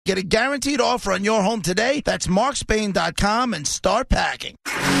Get a guaranteed offer on your home today. That's markspain.com and start packing.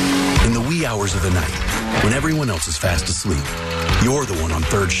 In the wee hours of the night, when everyone else is fast asleep, you're the one on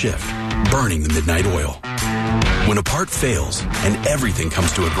third shift, burning the midnight oil. When a part fails and everything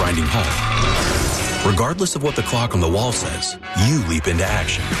comes to a grinding halt, regardless of what the clock on the wall says, you leap into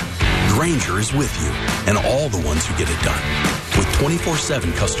action. Grainger is with you and all the ones who get it done. With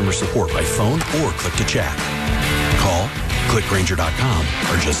 24/7 customer support by phone or click to chat. Call, click Grainger.com,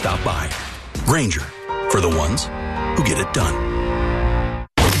 or just stop by. Grainger, for the ones who get it done.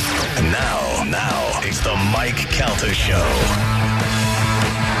 And now, it's the Mike Calta Show.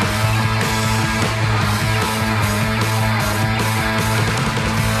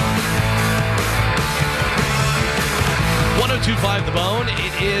 .5 The Bone.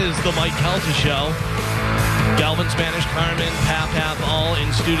 It is the Mike Calta Show. Galvin, Spanish, Carmen, Pap, all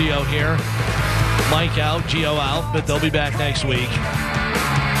in studio here. Mike out, Gio out, but they'll be back next week.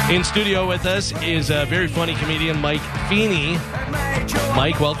 In studio with us is a very funny comedian, Mike Feeney.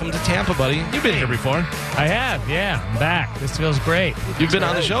 Mike, welcome to Tampa, buddy. You've been here before. I have, yeah. I'm back. This feels great. You've been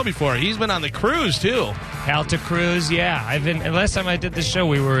on the show before. He's been on the cruise, too. Calta cruise, yeah. Last time I did this show,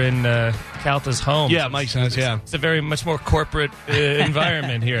 we were in Calta's home. Yeah, Mike says, yeah. It's a very much more corporate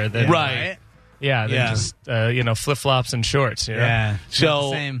environment here. Than, right. Yeah, than just, flip-flops and shorts. You know? Yeah.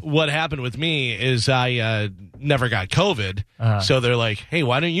 So what happened with me is I never got COVID. So they're like, hey,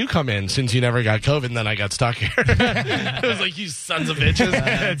 why don't you come in since you never got COVID? And then I got stuck here. It was like, you sons of bitches.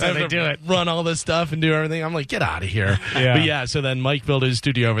 That's how they do it. Run all this stuff and do everything. I'm like, get out of here. Yeah. But yeah, so then Mike built his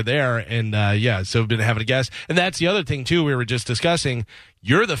studio over there. And so we've been having a guest. And that's the other thing, too, we were just discussing.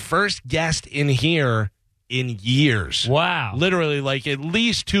 You're the first guest in here in years. Wow. Literally, like, at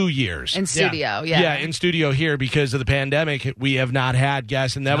least 2 years. In studio, Yeah, in studio here because of the pandemic, we have not had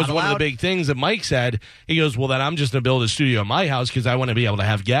guests. And that was one of the big things that Mike said. He goes, well, then I'm just going to build a studio in my house because I want to be able to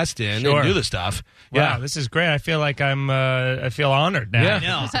have guests in and do the stuff. Wow, this is great. I feel like I feel honored now.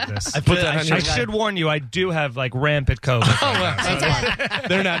 Yeah. I should warn you, I do have, like, rampant COVID.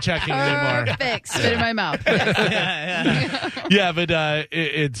 They're not checking anymore. Fix. Spit in my mouth. Yeah, but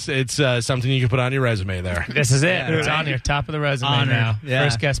it's something you can put on your resume there. This is it. It's on your top of the resume now. Yeah.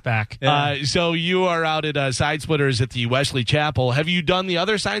 First guest back. So you are out at Side Splitters at the Wesley Chapel. Have you done the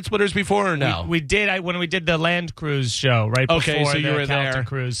other Side Splitters before or no? We did when we did the Land Cruise show right before so you were Calta there.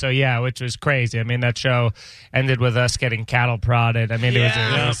 Cruise. So yeah, which was crazy. I mean, that show ended with us getting cattle prodded. I mean, it was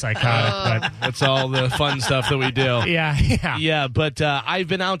really psychotic. But that's all the fun stuff that we do. Yeah. But I've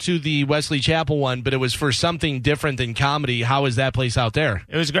been out to the Wesley Chapel one, but it was for something different than comedy. How is that place out there?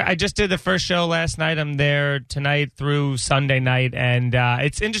 It was great. I just did the first show last night. I'm there tonight through Sunday night, and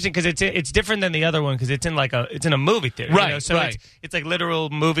it's interesting because it's different than the other one because it's in a movie theater, right? You know? So it's like literal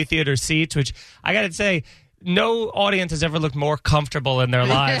movie theater seats, which I got to say, no audience has ever looked more comfortable in their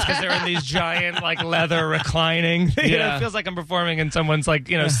lives because they're in these giant like leather reclining. It feels like I'm performing in someone's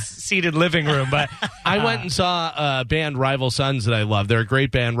seated living room. But I went and saw a band, Rival Sons, that I love. They're a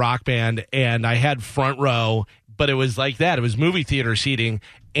great band, rock band, and I had front row. But it was like that. It was movie theater seating.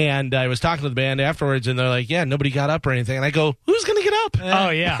 And I was talking to the band afterwards, and they're like, yeah, nobody got up or anything. And I go, who's going to get up? Oh,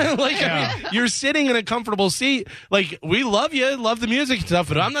 yeah. I mean, you're sitting in a comfortable seat. Like, we love you, love the music and stuff,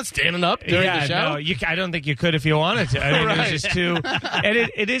 but I'm not standing up during the show. No, I don't think you could if you wanted to. I mean, it was just too... And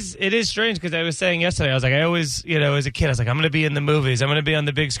it is strange, because I was saying yesterday, I was like, I always, as a kid, I was like, I'm going to be in the movies. I'm going to be on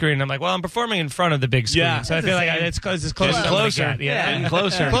the big screen. And I'm like, well, I'm performing in front of the big screen. So I feel like it's close as close as closer. Yeah.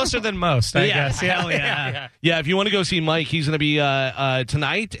 Closer. Closer than most, I guess. Yeah, if you want to go see Mike, he's going to be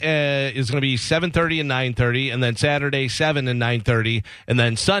tonight. Is going to be 7:30 and 9:30, and then Saturday 7 and 9:30, and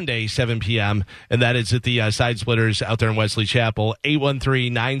then Sunday 7 p.m. And that is at the Side Splitters out there in Wesley Chapel.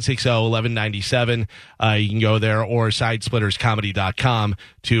 813-960-1197. You can go there, or sidesplitterscomedy.com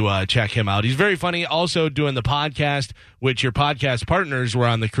to check him out. He's very funny. Also doing the podcast, which your podcast partners were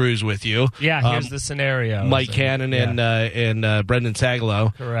on the cruise with you. Yeah, here's the scenario. Mike Cannon and Brendan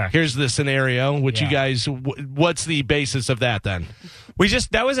Sagalow. Correct. Here's the scenario. Which you guys? What's the basis of that then?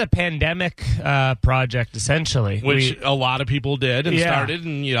 That was a pandemic project, essentially. Which a lot of people did and started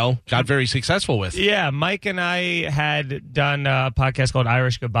and, got very successful with. Yeah, Mike and I had done a podcast called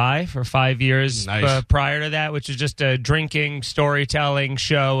Irish Goodbye for 5 years prior to that, which is just a drinking, storytelling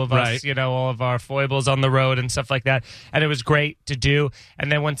show of us, all of our foibles on the road and stuff like that. And it was great to do.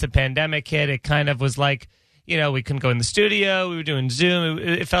 And then once the pandemic hit, it kind of was like, we couldn't go in the studio. We were doing Zoom.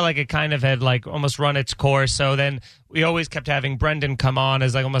 It felt like it kind of had like almost run its course. So then we always kept having Brendan come on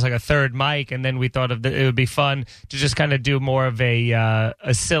as like almost like a third mic, and then we thought it would be fun to just kind of do more of a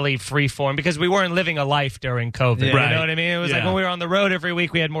silly free form because we weren't living a life during COVID. Yeah. You know what I mean? It was like when we were on the road every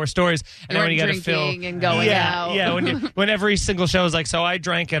week, we had more stories, and then when you got to fill and going out. Yeah, when every single show is like, so I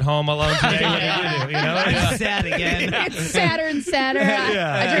drank at home alone today. What did you do? It's sad again. It's sadder and sadder.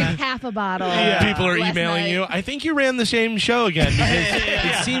 I drank half a bottle. People are emailing you. I think you ran the same show again because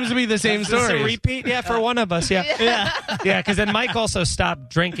it seems to be the same story. A repeat? Yeah, for one of us. Yeah, because then Mike also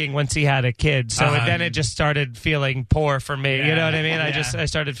stopped drinking once he had a kid, so then it just started feeling poor for me. You know what I mean? I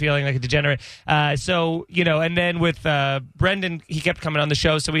started feeling like a degenerate. And then with Brendan, he kept coming on the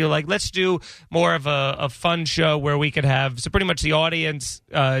show, so we were like, let's do more of a fun show where we could have. So pretty much the audience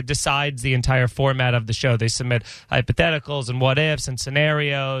decides the entire format of the show. They submit hypotheticals and what ifs and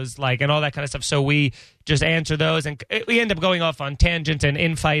scenarios, and all that kind of stuff. So we just answer those, and we end up going off on tangents and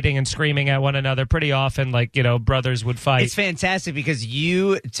infighting and screaming at one another pretty often, brothers would fight. It's fantastic because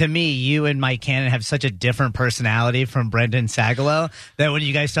you and Mike Cannon have such a different personality from Brendan Sagalow that when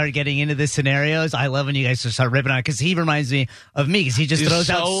you guys start getting into the scenarios, I love when you guys just start ripping on it because he reminds me of me because he just throws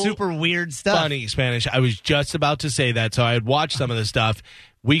out super weird stuff. Funny Spanish. I was just about to say that, so I had watched some of the stuff.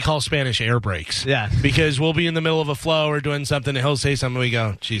 We call Spanish air brekes. Yeah. Because we'll be in the middle of a flow or doing something, and he'll say something, and we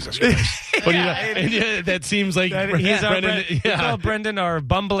go, Jesus Christ. What do you know? And that seems like we call Brendan our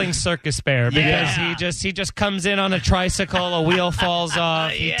bumbling circus bear because he just comes in on a tricycle, a wheel falls off,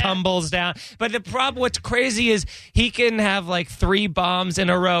 he tumbles down. But the problem, what's crazy is he can have 3 bombs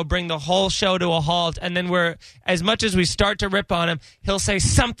in a row, bring the whole show to a halt, and then as much as we start to rip on him, he'll say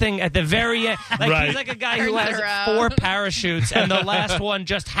something at the very end. He's like a guy who has 4 parachutes, and the last one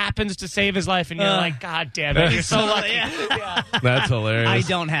just happens to save his life, and you're like, God damn it, you're so lucky. That's hilarious. I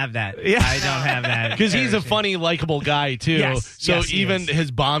don't have that. I don't have that. Because he's a funny, likable guy, too. Yes. So Yes, even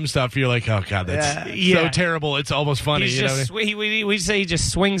his bomb stuff, you're like, oh, God, that's so terrible. It's almost funny. We say he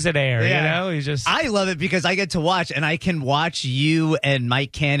just swings at air, I love it because I get to watch, and I can watch you and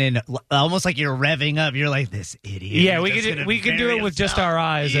Mike Cannon almost like you're revving up. You're like, this idiot. Yeah, we can do it with just our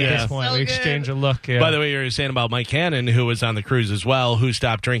eyes at this point. So we exchange a look. By the way, you were saying about Mike Cannon, who was on the cruise as well, who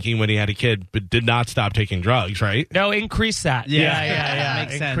stopped drinking when he had a kid, but did not stop taking drugs, right? No, increase that. Yeah.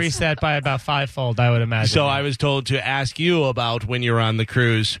 Makes Increase sense. that by about 5-fold, I would imagine. So I was told to ask you about when you were on the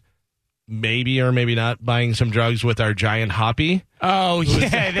cruise, maybe or maybe not buying some drugs with our giant hoppy. Oh,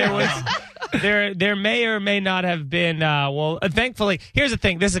 yeah, there was... There may or may not have been. Thankfully, here's the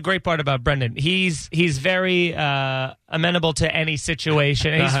thing. This is a great part about Brendan. He's very amenable to any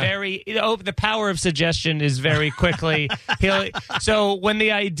situation. He's very the power of suggestion is very quickly. So when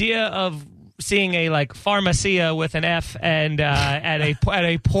the idea of seeing a pharmacia with an F and at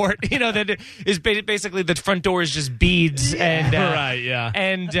a port, that is basically the front door is just beads and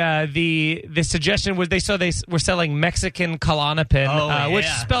and the suggestion was they were selling Mexican Klonopin, which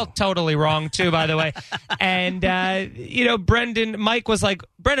is spelled totally wrong too, by the way. And Mike was like,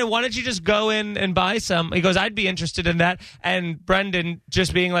 Brendan, why don't you just go in and buy some? He goes, I'd be interested in that. And Brendan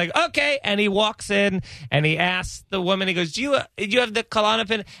just being like, okay. And he walks in and he asks the woman, he goes, do you have the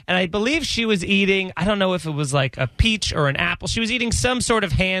Klonopin? And I believe she was eating, I don't know if it was like a peach or an apple. She was eating some sort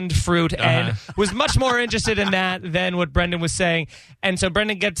of hand fruit and was much more interested in that than what Brendan was saying. And so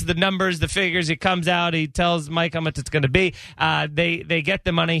Brendan gets the numbers, the figures. He comes out. He tells Mike how much it's going to be. They get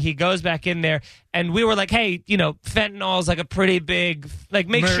the money. He goes back in there. And we were like, hey, fentanyl is like a pretty big,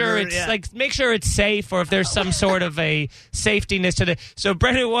 make sure it's safe, or if there's some sort of a safetiness to it. So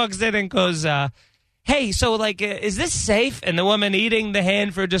Brendan walks in and goes, hey, so is this safe? And the woman eating the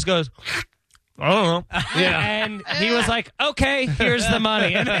hand fruit just goes, I don't know. And he was like, okay, here's the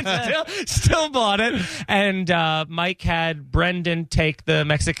money. And then still bought it. And Mike had Brendan take the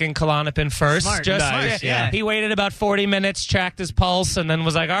Mexican Klonopin first. Smart. Nice, yeah. He waited about 40 minutes, checked his pulse, and then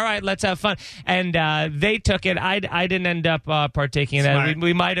was like, all right, let's have fun. And they took it. I didn't end up partaking in that.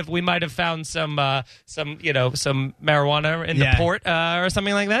 We might have found some marijuana in the port or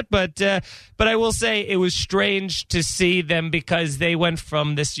something like that. But I will say it was strange to see them because they went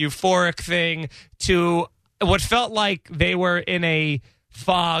from this euphoric thing to what felt like they were in a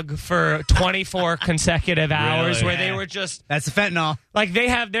fog for 24 consecutive hours where they were just... That's the fentanyl.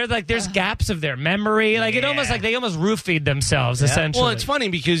 There's gaps of their memory. It almost they almost roofied themselves, essentially. Well, it's funny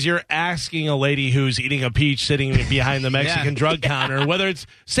because you're asking a lady who's eating a peach sitting behind the Mexican drug counter whether it's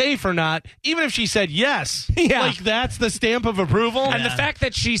safe or not, even if she said yes. That's the stamp of approval. And the fact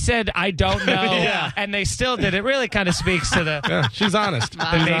that she said, I don't know, and they still did, it really kind of speaks to the... she's honest.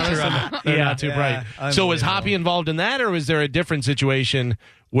 the nature of it. They're not too bright. So was Hoppy involved in that, or was there a different situation situation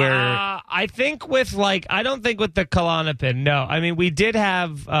where I think with I don't think with the Klonopin. No, I mean we did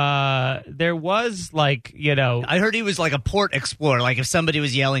have. There was I heard he was like a port explorer. Like if somebody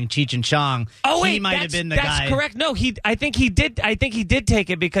was yelling Cheech and Chong, he might have been the guy. That's correct. No, I think he did. I think he did take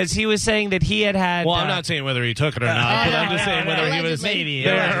it because he was saying that he had. Well, I'm not saying whether he took it or not, but I'm just saying whether he was maybe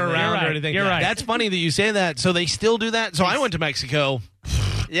there around right. or anything. You're right. That's funny that you say that. So they still do that. So I went to Mexico.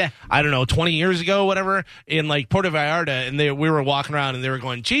 Yeah, I don't know, 20 years ago, whatever, in Puerto Vallarta, and we were walking around and they were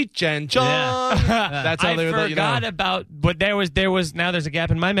going Cheech and Chong. Yeah. That's how they would let you know. I forgot about, but there was now there's a gap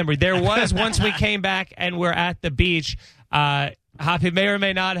in my memory. There was once we came back and we're at the beach. Hoppy may or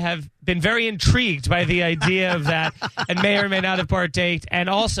may not have been very intrigued by the idea of that and may or may not have partaked. And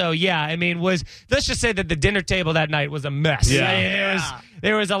also, let's just say that the dinner table that night was a mess. Yeah.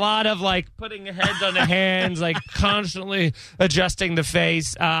 There was a lot of putting heads on the hands, constantly adjusting the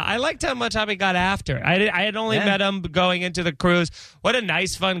face. I liked how much Hoppy got after. I had only met him going into the cruise. What a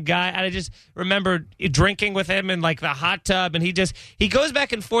nice, fun guy. And I just remember drinking with him in the hot tub. And he goes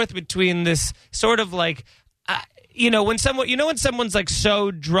back and forth between this sort of when someone's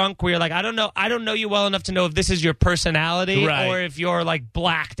so drunk where you're I don't know you well enough to know if this is your personality or if you're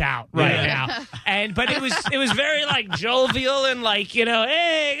blacked out right now. But it was very jovial and hey, get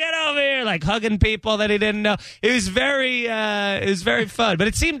over here, hugging people that he didn't know. It was very fun, but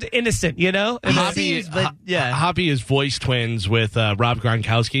it seemed innocent, Hoppy is voice twins with Rob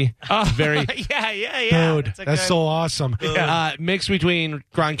Gronkowski. Very dude, that's so awesome. Yeah. Mixed between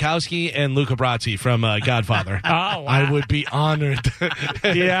Gronkowski and Luca Brasi from Godfather. Oh, wow. I would be honored.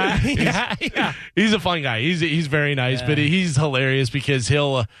 Yeah. He's a fun guy. He's very nice, but he's hilarious because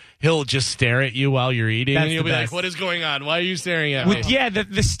he'll just stare at you while you're eating, and you'll be like, "What is going on? Why are you staring at me?" Yeah,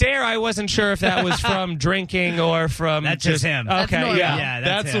 the stare. I wasn't sure if that was from drinking or from that's just him. Okay,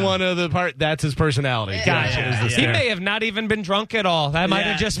 that's one of the part. That's his personality. Gotcha. He may have not even been drunk at all. That might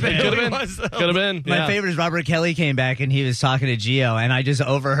have just been. Could have been. My favorite is Robert Kelly came back and he was talking to Gio, and I just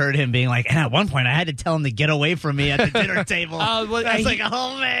overheard him being and at one point I had to tell him to get away from me at the dinner table. I was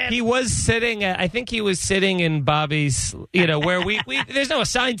oh man. He was sitting. I think he was sitting in Bobby's. Where we there's no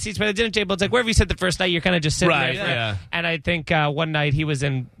assigned seats by the dinner table. It's wherever you sit the first night, you're kind of just sitting right. there. Yeah. And I think one night he was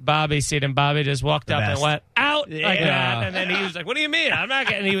in Bobby's seat, and Bobby just walked up and went out like that. And then he was like, "What do you mean? I'm not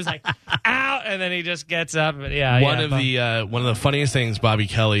getting." And he was like, "Out!" And then he just gets up. And one of the funniest things, Bobby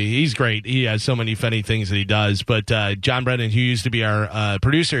Kelly. He's great. He has so many funny things that he does. But John Brennan, who used to be our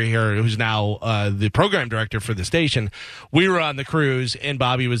producer here, who's now the program director for the station, we were on the cruise, and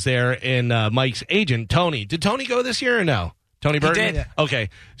Bobby was there, and Mike's agent, Tony. Did Tony go this year or no? Tony Burton? He did. Okay.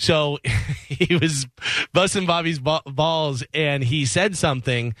 So he was busting Bobby's balls, and he said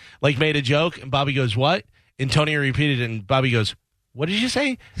something, made a joke, and Bobby goes, "What?" And Tony repeated it, and Bobby goes, "What did you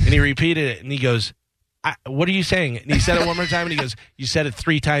say?" And he repeated it, and he goes, "What are you saying?" And he said it one more time, and he goes, "You said it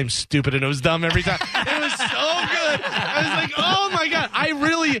 3 times, stupid," and it was dumb every time. It was so good. I was like, oh my God.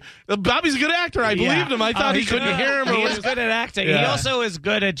 Bobby's a good actor. I believed him. I thought he couldn't hear him. He was good at acting. Yeah. He also is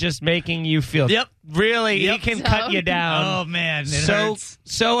good at just making you feel. Yep. Really, he can cut you down. Oh man,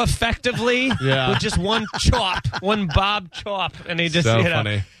 so effectively with just one chop, one Bob chop, and he just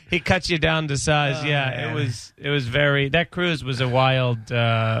funny. He cuts you down to size. Man. It was very. That cruise was a wild.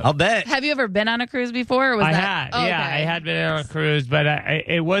 I'll bet. Have you ever been on a cruise before? Or was I that? had. Oh, Yeah, okay. I had been on a cruise, but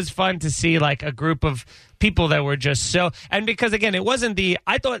it was fun to see a group of people that were just so. And because again, it wasn't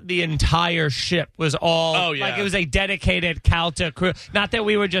I thought the entire ship was all. Oh yeah. It was a dedicated Calta crew. Not that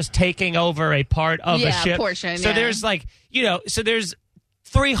we were just taking over a part of a ship. Portion. So there's there's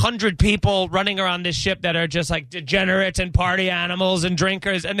 300 people running around this ship that are just degenerates and party animals and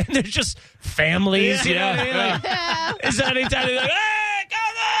drinkers, and then there's just families, It's anytime they're like, "Hey, come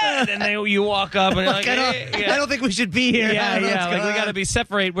on!" And then you walk up and you're like, I don't think we should be here. we got to be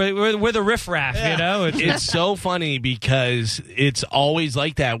separate. We're the riffraff, It's so funny because it's always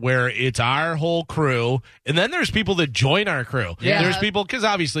like that, where it's our whole crew, and then there's people that join our crew. Yeah. There's people, because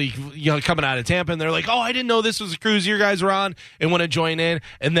obviously, coming out of Tampa, and they're like, "Oh, I didn't know this was a cruise you guys were on," and want to join in.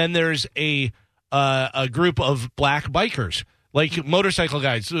 And then there's a group of black bikers, motorcycle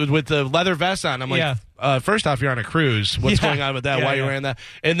guys with the leather vests on. I'm like, first off, you're on a cruise. What's going on with that? Why are you wearing that?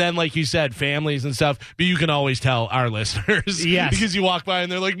 And then, like you said, families and stuff. But you can always tell our listeners, because you walk by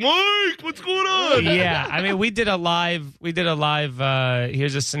and they're like, "Mike, what's going on?" Yeah, I mean, we did a live.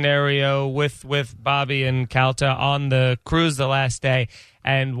 Here's a scenario with Bobby and Calta on the cruise the last day,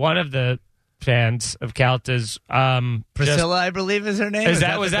 and one of the fans of Calta's Priscilla, I believe, is her name. Was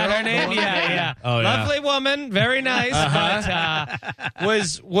that her name? Yeah. Oh, yeah. Lovely woman, very nice. But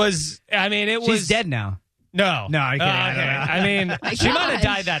was I mean, it was. She's dead now. No, I can't. I mean, she might have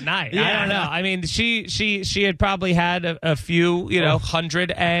died that night. I don't know. I mean, she had probably had a few,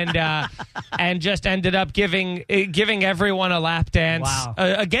 100, and just ended up giving everyone a lap dance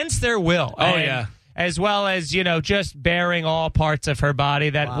against their will. As well as, just bearing all parts of her body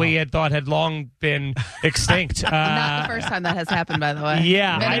that we had thought had long been extinct. Not the first time that has happened, by the way.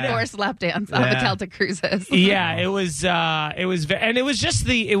 Yeah. Many forced lap dance on the Calta cruises. Yeah, it was just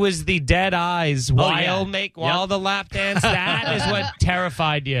the dead eyes while the lap dance. That is what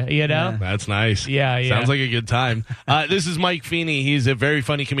terrified you, Yeah. That's nice. Yeah. Sounds like a good time. This is Mike Feeney. He's a very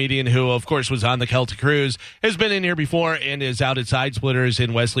funny comedian who, of course, was on the Celtic Cruise, has been in here before, and is out at Side Splitters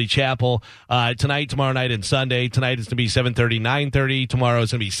in Wesley Chapel tonight, tomorrow night, and Sunday. Tonight is going to be 7:30, 9:30. Tomorrow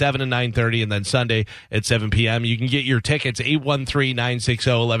is going to be 7 and 9:30, and then Sunday at 7 p.m. You can get your tickets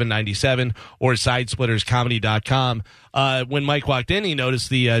 813-960-1197 or sidesplitterscomedy.com. When Mike walked in, he noticed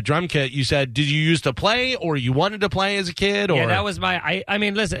the drum kit. You said, did you used to play, or you wanted to play as a kid? Or? Yeah, that was I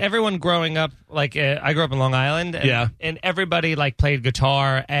mean, listen, everyone growing up, I grew up in Long Island, and everybody played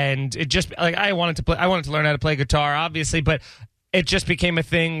guitar, and it just I wanted to learn how to play guitar, obviously, but it just became a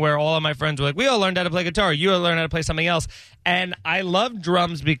thing where all of my friends were like, we all learned how to play guitar. You all learned how to play something else. And I loved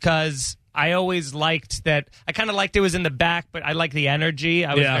drums because I always liked that. I kind of liked it was in the back, but I liked the energy.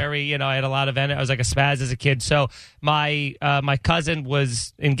 I was very, I had a lot of energy. I was like a spaz as a kid. So my cousin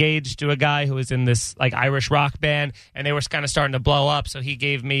was engaged to a guy who was in this Irish rock band, and they were kind of starting to blow up. So he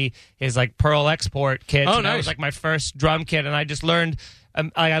gave me his Pearl Export kit. Oh, and nice. That was my first drum kit, and I just learned.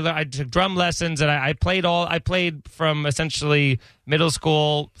 I took drum lessons, and I played from essentially middle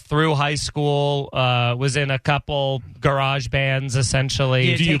school through high school. Was in a couple garage bands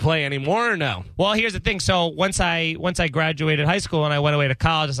essentially. Do you play anymore or no? Well, here's the thing. So once I graduated high school and I went away to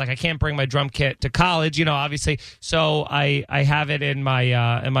college, it's I can't bring my drum kit to college, obviously. So I have it in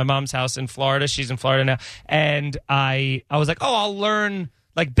my mom's house in Florida. She's in Florida now, and I was like, I'll learn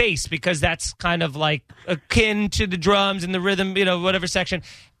bass, because that's kind of akin to the drums and the rhythm, whatever section.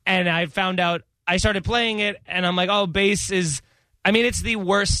 And I found out, I started playing it, and I'm like, bass is, it's the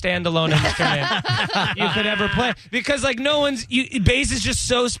worst standalone instrument you could ever play, because bass is just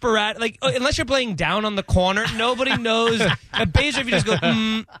so sporadic. Unless you're playing down on the corner, nobody knows a bass. If you just go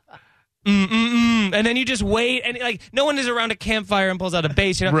and then you just wait, and no one is around a campfire and pulls out a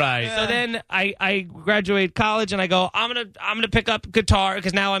bass, Right. So then I graduate college, and I go, I'm gonna pick up guitar,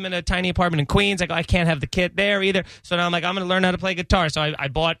 because now I'm in a tiny apartment in Queens. I go, I can't have the kit there either. So now I'm I'm gonna learn how to play guitar. So I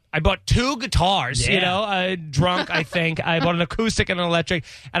bought 2 guitars, drunk, I think. I bought an acoustic and an electric,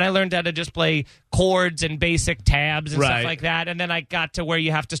 and I learned how to just play chords and basic tabs and stuff like that. And then I got to where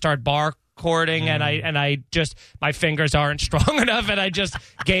you have to start bar chording, and I just, my fingers aren't strong enough, and I just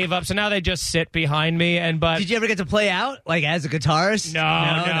gave up. So now they just sit behind me. But did you ever get to play out as a guitarist? No.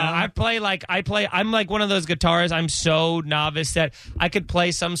 I play I'm one of those guitarists. I'm so novice that I could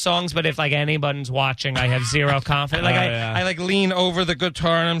play some songs, but if anyone's watching, I have zero confidence. I lean over the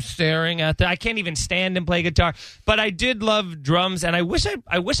guitar and I'm staring at I can't even stand and play guitar. But I did love drums, and I wish I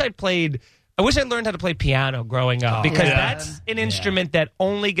learned how to play piano growing up, because that's an instrument that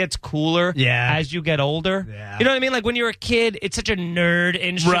only gets cooler as you get older. Yeah. You know what I mean? When you're a kid, it's such a nerd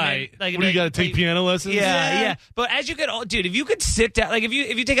instrument. Right. You got to take piano lessons? Yeah. But as you get old, dude, if you could sit down, if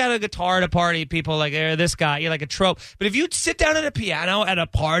you take out a guitar at a party, people this guy, you're like a trope. But if you sit down at a piano at a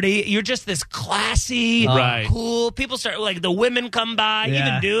party, you're just this classy, cool. People start, the women come by,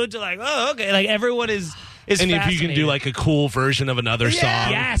 even dudes are like, oh, okay. Everyone is and if you can do a cool version of another song,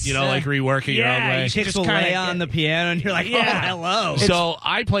 rework it your own way. Chicks will lay on the piano, and you're like, hello. So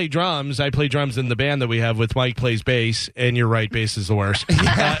I play drums. I play drums in the band that we have with Mike plays bass, and you're right, bass is the worst.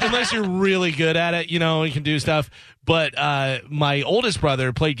 Unless you're really good at it, you can do stuff. But my oldest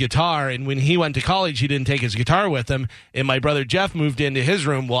brother played guitar, and when he went to college, he didn't take his guitar with him. And my brother Jeff moved into his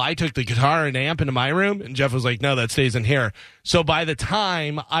room. Well, I took the guitar and amp into my room, and Jeff was like, no, that stays in here. So by the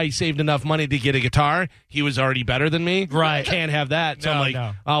time I saved enough money to get a guitar, he was already better than me. Right. Can't have that.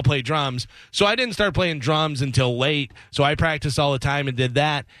 So I'll play drums. So I didn't start playing drums until late. So I practiced all the time and did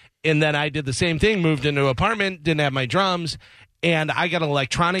that. And then I did the same thing, moved into an apartment, didn't have my drums. And I got an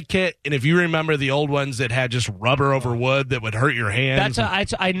electronic kit, and if you remember the old ones that had just rubber over wood that would hurt your hands.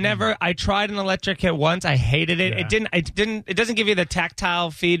 I tried an electric kit once. I hated it. Yeah. It doesn't give you the tactile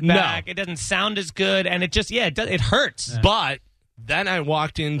feedback. No. It doesn't sound as good, and it just it hurts. Yeah. But Then I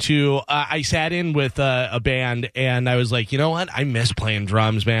walked into, I sat in with a band, and I was like, you know what? I miss playing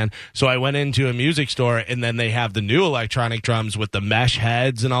drums, man. So I went into a music store, and then they have the new electronic drums with the mesh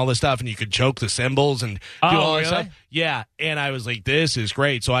heads and all this stuff, and you could choke the cymbals and do all this stuff. Yeah, and I was like, this is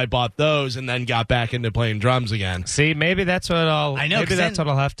great. So I bought those and then got back into playing drums again. See, maybe that's what I'll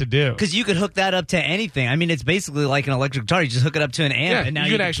have to do. Because you could hook that up to anything. I mean, it's basically like an electric guitar. You just hook it up to an amp, and now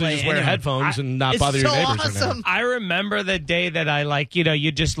you can actually just wear headphones and not bother your neighbors. Awesome. I remember the day that I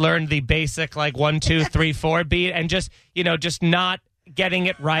you just learned the basic 1, 2, 3, 4 beat, and just not getting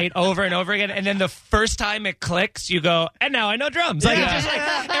it right over and over again, and then the first time it clicks, you go, and now I know drums.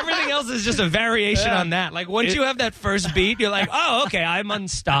 Everything else is just a variation on that. Once you have that first beat, you're like, oh, okay, I'm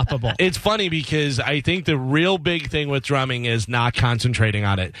unstoppable. It's funny because I think the real big thing with drumming is not concentrating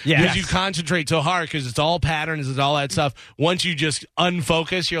on it. Yeah. Because you concentrate so hard because it's all patterns, it's all that stuff. Once you just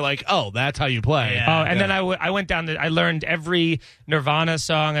unfocus, you're like, oh, that's how you play. Yeah. Oh, and then I went down I learned every Nirvana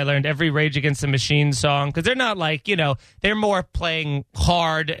song. I learned every Rage Against the Machine song, because they're not they're more playing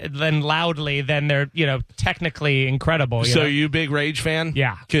hard than loudly than they're technically incredible. So you big Rage fan?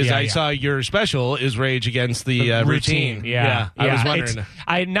 Yeah, because I saw your special is Rage Against the Routine. Yeah. I was wondering.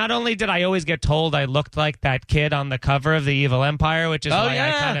 I not only did I always get told I looked like that kid on the cover of the Evil Empire, which is why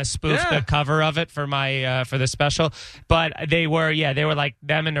I kind of spoofed the cover of it for my for the special, but they were like,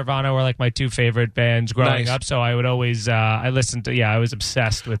 them and Nirvana were like my two favorite bands growing up. So I would always I listened to I was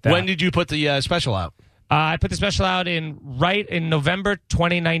obsessed with that. When did you put the special out? I put the special out in November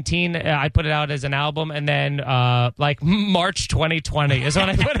 2019. I put it out as an album, and then March 2020 is when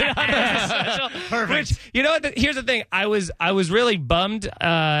I put it out as a special. Perfect. Which, here's the thing. I was really bummed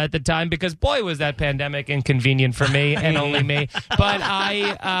at the time, because boy, was that pandemic inconvenient for me and only me. But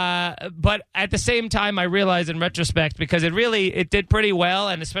but at the same time, I realized in retrospect, because it did pretty well,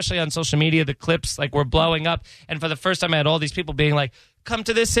 and especially on social media, the clips were blowing up, and for the first time, I had all these people being like, come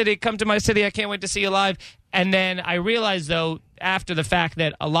to this city, come to my city, I can't wait to see you live. And then I realized, though, after the fact,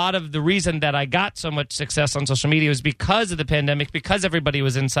 that a lot of the reason that I got so much success on social media was because of the pandemic, because everybody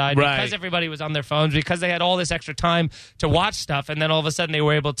was inside, because everybody was on their phones, because they had all this extra time to watch stuff, and then all of a sudden they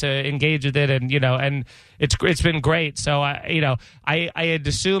were able to engage with it, and and it's been great. So I had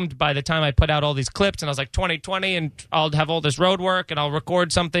assumed by the time I put out all these clips, and I was like 2020, and I'll have all this road work, and I'll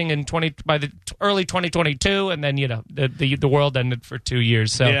record something by the early 2022, and then the world ended for 2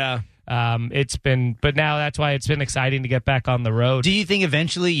 years. So yeah. But now that's why it's been exciting to get back on the road. Do you think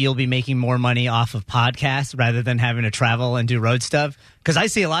eventually you'll be making more money off of podcasts rather than having to travel and do road stuff? Because I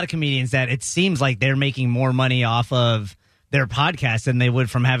see a lot of comedians that it seems like they're making more money off of their podcast than they would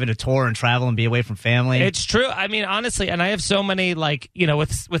from having to tour and travel and be away from family. It's true. I mean, honestly, and I have so many,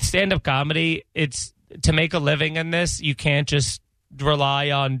 with stand-up comedy, it's to make a living in this, you can't just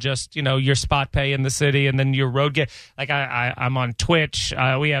rely on just your spot pay in the city and then your road get I'm on Twitch,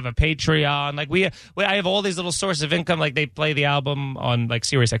 we have a Patreon, I have all these little sources of income, they play the album on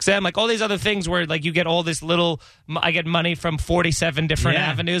Sirius XM, all these other things where you get all this little, I get money from 47 different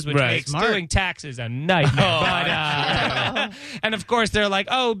avenues, which makes doing taxes a nightmare. And of course they're like,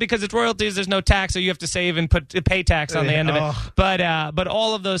 oh, because it's royalties, there's no tax, so you have to save and pay tax on the end of it. But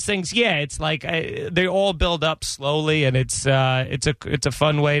all of those things, it's they all build up slowly, and it's a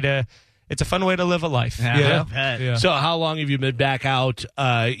fun way to live a life. Yeah. So how long have you been back out?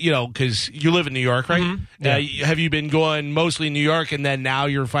 Because you live in New York, right? Mm-hmm. Have you been going mostly New York, and then now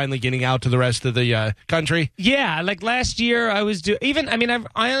you're finally getting out to the rest of the country? Yeah, last year I was I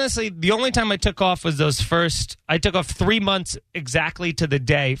honestly, the only time I took off was I took off 3 months exactly to the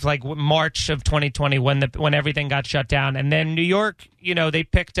day, March of 2020 when everything got shut down, and then New York, they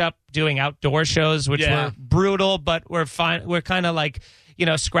picked up doing outdoor shows, which were brutal, but we're fine. We're kind of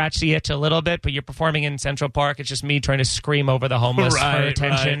scratch the itch a little bit, but you're performing in Central Park. It's just me trying to scream over the homeless for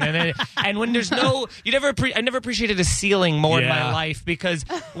attention. Right. And when there's I never appreciated a ceiling more in my life, because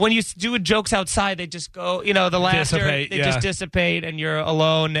when you do jokes outside, they just go, the laughter, just dissipate, and you're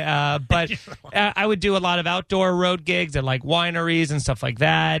alone. But I would do a lot of outdoor road gigs at wineries and stuff like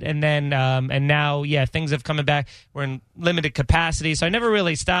that. And then, and now, things have come back. We're in limited capacity. So I never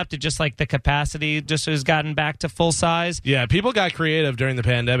really stopped at just the capacity just has gotten back to full size. Yeah. People got creative during the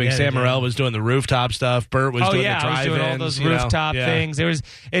pandemic. Sam Morril was doing the rooftop stuff. Bert was doing the drive-ins. I was doing all those rooftop things.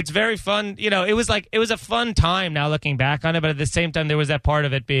 It's very fun. It was a fun time now looking back on it, but at the same time there was that part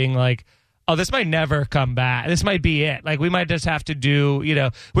of it being oh, this might never come back. This might be it. We might just have to do,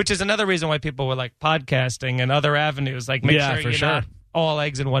 which is another reason why people were podcasting and other avenues. Make sure you're not all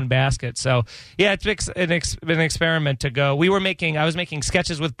eggs in one basket. So it's an experiment to go. I was making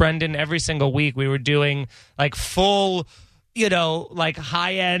sketches with Brendan every single week. We were doing full like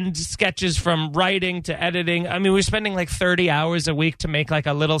high-end sketches from writing to editing. I mean, we're spending like 30 hours a week to make like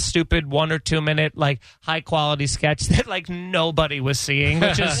a little stupid 1 or 2 minute like high-quality sketch that like nobody was seeing,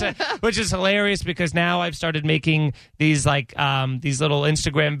 which is hilarious because now I've started making these like these little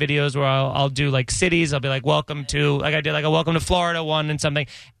Instagram videos where I'll do like cities. I'll be like, welcome to, like I did like a welcome to Florida one and something,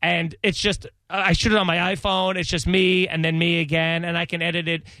 and it's just I shoot it on my iPhone. It's just me and then me again, and I can edit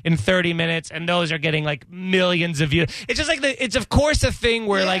it in 30 minutes, and those are getting like millions of views. It's just like it's of course a thing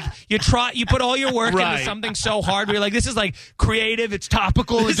where like you put all your work into something so hard where you're like, this is like creative, it's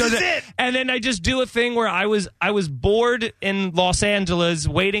topical, this is it. And then I just do a thing where I was bored in Los Angeles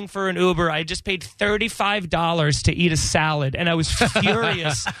waiting for an Uber. I just paid $35 to eat a salad, and I was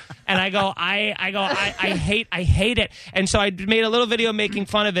furious. And I hate it. And so I made a little video making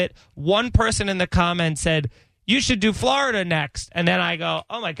fun of it. One person in the comments said, you should do Florida next. And then I go,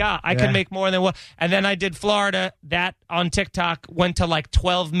 oh my God, I could make more than one. And then I did Florida. That on TikTok went to like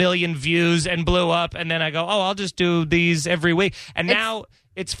 12 million views and blew up. And then I go, oh, I'll just do these every week. And now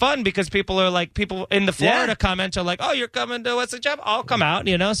it's fun because people in the Florida comments are like, oh, you're coming to What's the Job? I'll come out,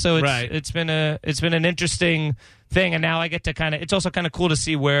 So it's been an interesting thing, and now I get to it's also kind of cool to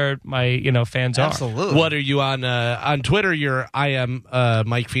see where my fans are. Absolutely. What are you on Twitter? I am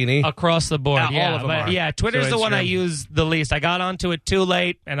Mike Feeney across the board. All of them are. Yeah, Twitter's the one I use the least. I got onto it too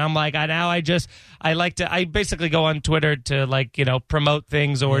late, and I'm like, I basically go on Twitter to promote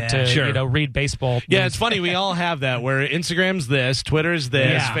things or to read baseball. Yeah, it's funny. We all have that where Instagram's this, Twitter's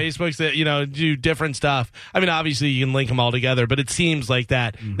this, Facebook's that, do different stuff. I mean, obviously you can link them all together, but it seems like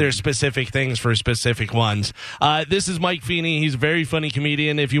that there's specific things for specific ones. This is Mike Feeney. He's a very funny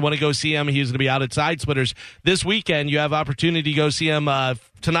comedian. If you want to go see him, he's going to be out at Side Splitters this weekend. You have opportunity to go see him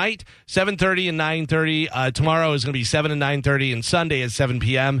tonight, 7:30 and 9:30. Tomorrow is going to be 7 and 9:30, and Sunday at 7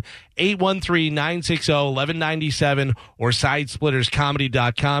 p.m. 813-960-1197 or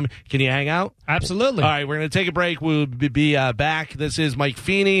sidesplitterscomedy.com. Can you hang out? Absolutely. All right, we're going to take a break. We'll be back. This is Mike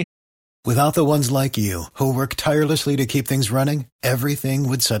Feeney. Without the ones like you, who work tirelessly to keep things running, everything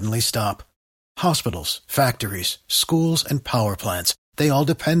would suddenly stop. Hospitals, factories, schools, and power plants, they all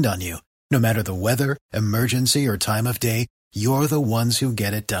depend on you. No matter the weather, emergency, or time of day, you're the ones who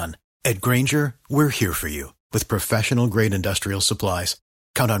get it done. At Grainger, we're here for you with professional-grade industrial supplies.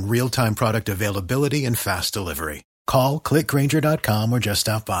 Count on real-time product availability and fast delivery. Call, click Grainger.com, or just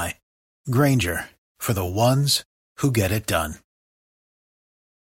stop by. Grainger, for the ones who get it done.